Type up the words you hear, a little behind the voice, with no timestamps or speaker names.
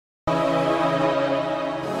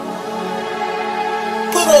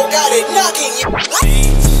got it knocking you.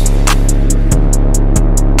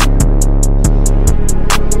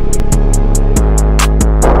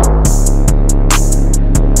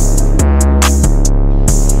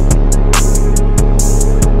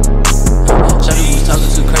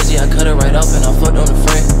 I cut her right off and I fucked on a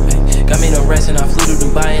friend. Got me no rest and I flew to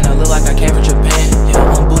Dubai and I look like I came from Japan.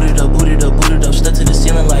 I'm booted up, stuck to the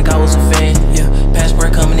ceiling like I was a fan.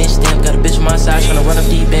 Passport coming in stamped, got a bitch on my side tryna run up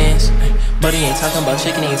these bands. But he ain't talking about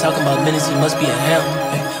chicken, he ain't talking about minutes, he must be a ham.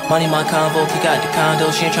 Money my convo, kick out the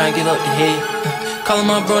condo, she ain't tryna give up the head. Calling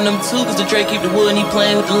my bro number 2 cause the Drake keep the wood and he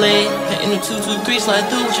playing with the lead. In the 223 slide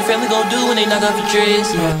through, what your family gon' do when they knock off your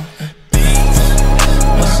dreads?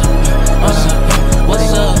 What's up? What's up? What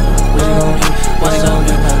you gon' do? What's up?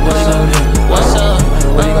 What's up? What you gon' do? What's up?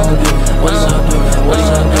 What you gon' do? What's up?